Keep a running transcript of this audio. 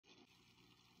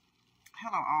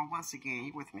Hello all, once again,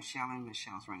 you're with Michelle in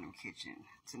Michelle's Random Kitchen.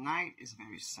 Tonight is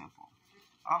very simple.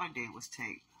 All I did was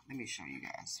let me show you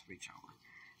guys, reach over.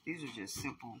 These are just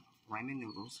simple ramen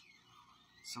noodles,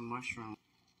 some mushroom,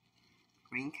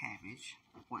 green cabbage.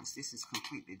 Once this is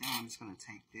completely done, I'm just going to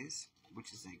take this,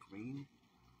 which is a green,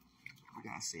 you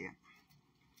guys see it,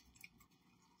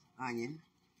 onion,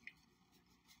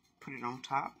 put it on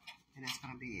top, and that's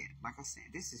going to be it. Like I said,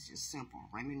 this is just simple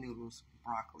ramen noodles,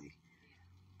 broccoli,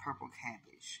 purple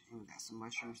cabbage, and we got some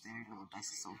mushrooms there, little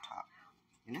dices on top.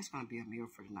 And that's going to be a meal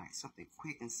for tonight. Something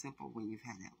quick and simple when you've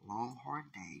had that long, hard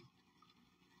day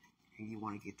and you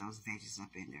want to get those veggies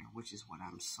up in there, which is what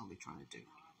I'm solely trying to do.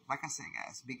 Like I said,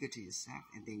 guys, be good to yourself,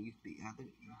 and then you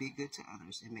be good to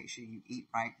others, and make sure you eat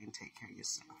right and take care of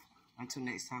yourself. Until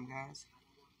next time, guys,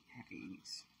 happy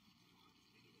eats.